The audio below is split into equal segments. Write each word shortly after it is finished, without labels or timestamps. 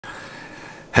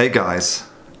Hey guys,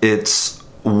 it's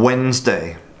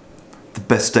Wednesday, the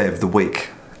best day of the week,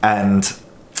 and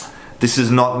this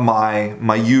is not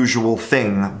my usual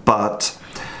thing, but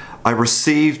I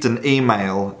received an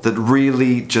email that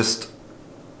really just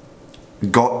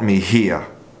got me here,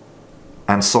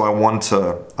 and so I want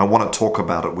to talk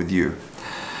about it with you.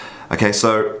 Okay,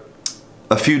 so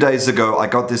a few days ago I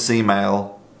got this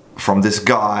email from this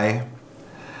guy,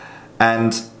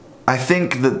 and I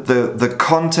think that the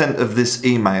content of this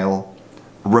email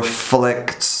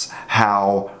reflects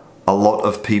how a lot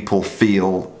of people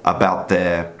feel about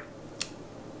their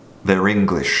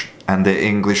English and their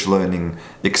English learning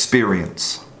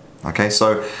experience. Okay,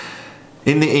 so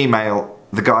in the email,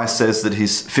 the guy says that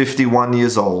he's 51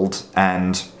 years old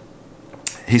and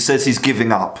he says he's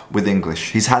giving up with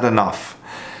English. He's had enough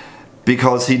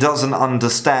because he doesn't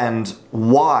understand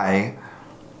why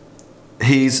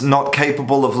he's not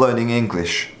capable of learning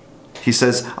English. He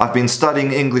says, I've been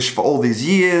studying English for all these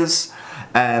years,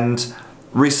 and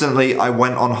recently I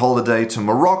went on holiday to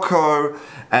Morocco,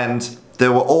 and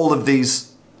there were all of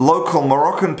these local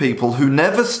Moroccan people who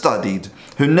never studied,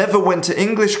 who never went to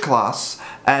English class,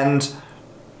 and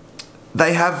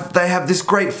they have this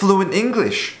great fluent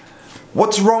English.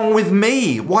 What's wrong with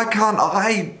me? Why can't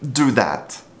I do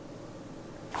that?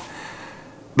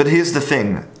 But here's the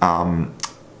thing.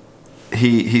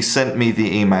 He sent me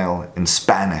the email in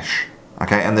Spanish,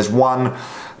 okay? And there's one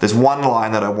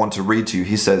line that I want to read to you.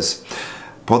 He says,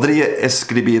 "Podría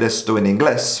escribir esto en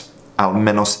inglés, al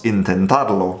menos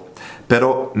intentarlo,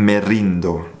 pero me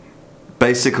rindo."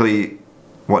 Basically,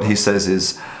 what he says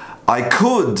is, I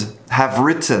could have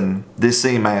written this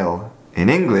email in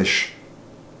English,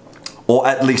 or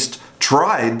at least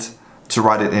tried to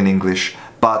write it in English,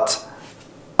 but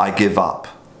I give up.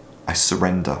 I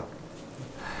surrender.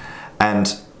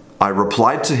 And I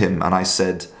replied to him and I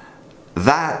said,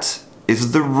 that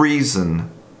is the reason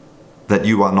that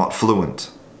you are not fluent,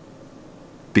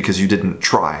 because you didn't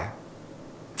try.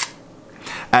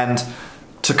 And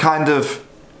to kind of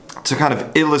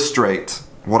illustrate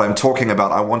what I'm talking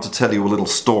about, I want to tell you a little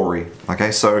story.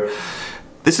 Okay, so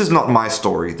this is not my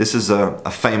story. This is a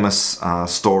famous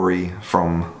story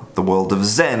from the world of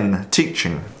Zen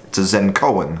teaching. It's a Zen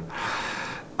koan.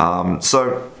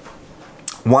 So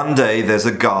one day there's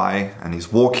a guy and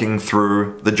he's walking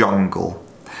through the jungle,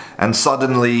 and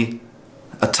suddenly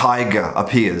a tiger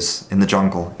appears in the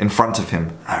jungle in front of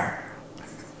him.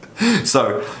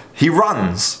 So he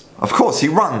runs, of course he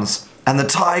runs, and the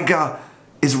tiger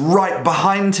is right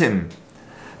behind him,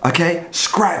 okay,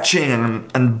 scratching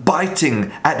and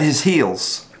biting at his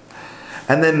heels.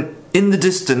 And then in the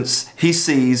distance he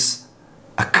sees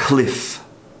a cliff,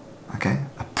 okay,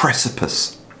 a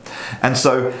precipice. And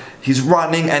so he's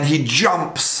running and he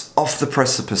jumps off the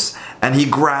precipice and he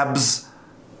grabs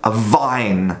a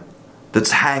vine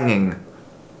that's hanging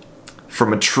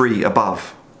from a tree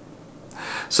above.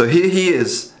 So here he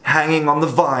is, hanging on the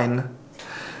vine.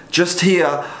 Just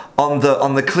here on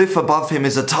the cliff above him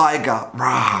is a tiger,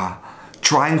 rah,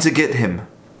 trying to get him.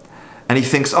 And he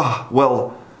thinks, oh,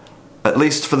 well, at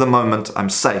least for the moment I'm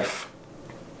safe.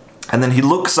 And then he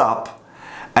looks up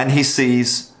and he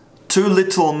sees two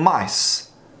little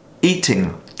mice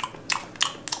eating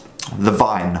the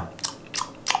vine.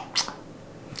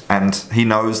 And he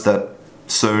knows that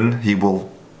soon he will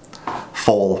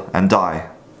fall and die.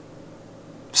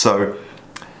 So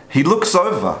he looks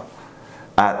over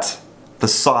at the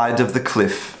side of the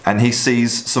cliff and he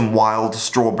sees some wild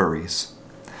strawberries.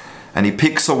 And he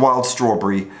picks a wild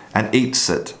strawberry and eats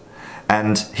it.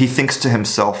 And he thinks to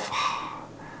himself,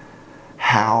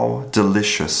 how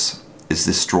delicious is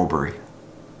this strawberry?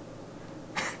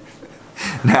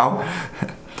 Now,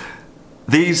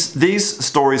 these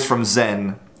stories from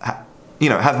Zen,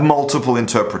 have multiple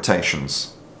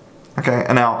interpretations. Okay,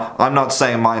 and now I'm not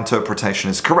saying my interpretation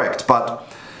is correct, but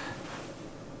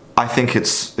I think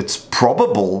it's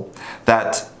probable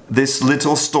that this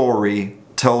little story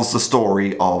tells the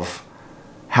story of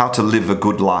how to live a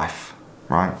good life,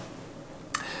 right?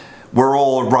 We're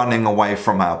all running away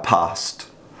from our past.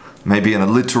 Maybe in a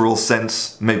literal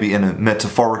sense, maybe in a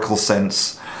metaphorical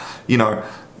sense.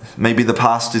 Maybe the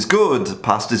past is good, the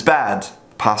past is bad,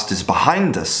 the past is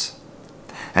behind us.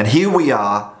 And here we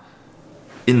are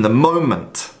in the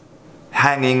moment,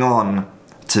 hanging on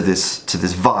to this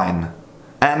vine.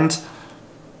 And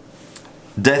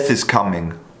death is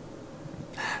coming.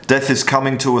 Death is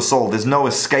coming to us all. There's no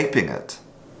escaping it.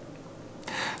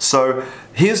 So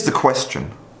here's the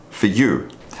question for you.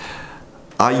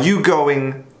 Are you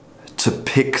going to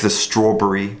pick the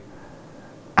strawberry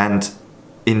and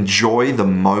enjoy the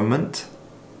moment?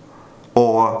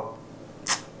 Or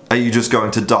are you just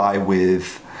going to die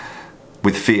with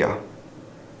fear,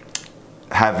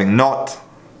 having not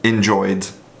enjoyed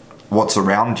what's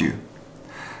around you?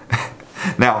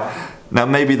 Now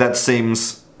maybe that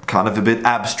seems kind of a bit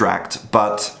abstract,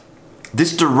 but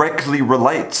this directly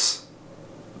relates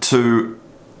to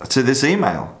this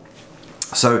email.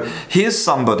 So here's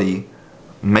somebody,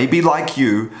 maybe like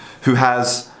you, who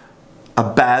has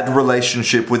a bad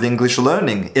relationship with English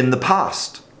learning in the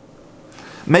past.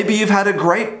 Maybe you've had a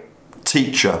great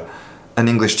teacher, an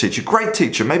English teacher, great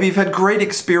teacher. Maybe you've had great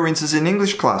experiences in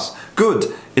English class.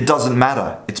 Good. It doesn't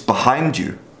matter. It's behind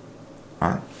you.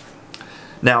 Right?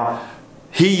 Now,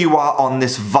 here you are on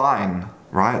this vine,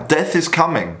 right? Death is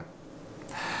coming.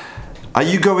 Are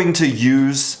you going to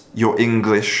use your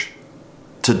English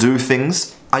to do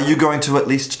things? Are you going to at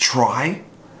least try?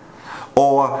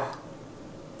 Or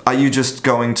are you just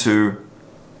going to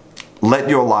let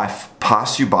your life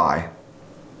pass you by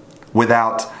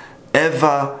without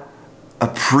ever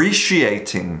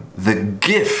appreciating the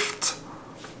gift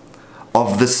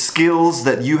of the skills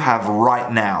that you have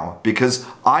right now? Because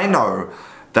I know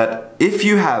that if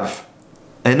you have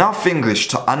enough English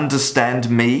to understand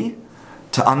me,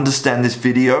 to understand this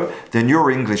video, then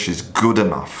your English is good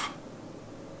enough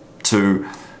to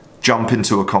jump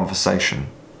into a conversation.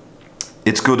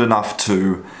 It's good enough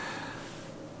to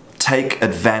take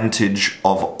advantage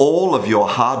of all of your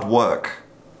hard work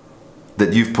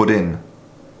that you've put in.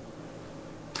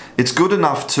 It's good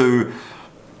enough to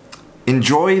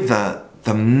enjoy the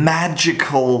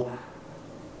magical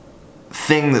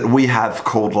thing that we have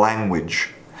called language,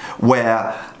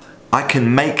 where I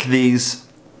can make these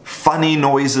funny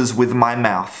noises with my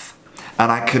mouth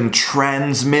and I can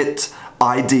transmit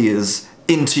ideas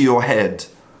into your head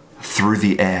through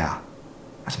the air.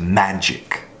 That's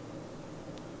magic.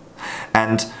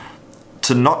 And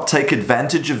to not take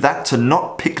advantage of that, to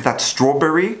not pick that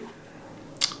strawberry,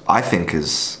 I think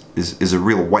is a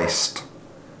real waste.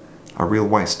 A real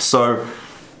waste. So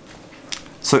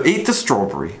eat the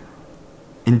strawberry.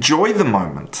 Enjoy the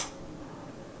moment.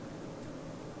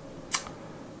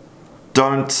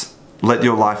 Don't let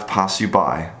your life pass you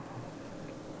by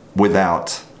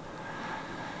without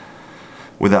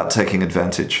taking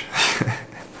advantage.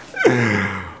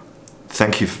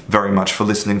 Thank you very much for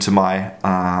listening to my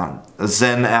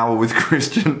Zen Hour with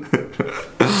Christian.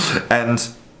 And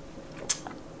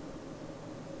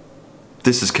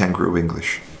this is Canguro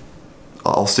English.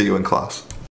 I'll see you in class.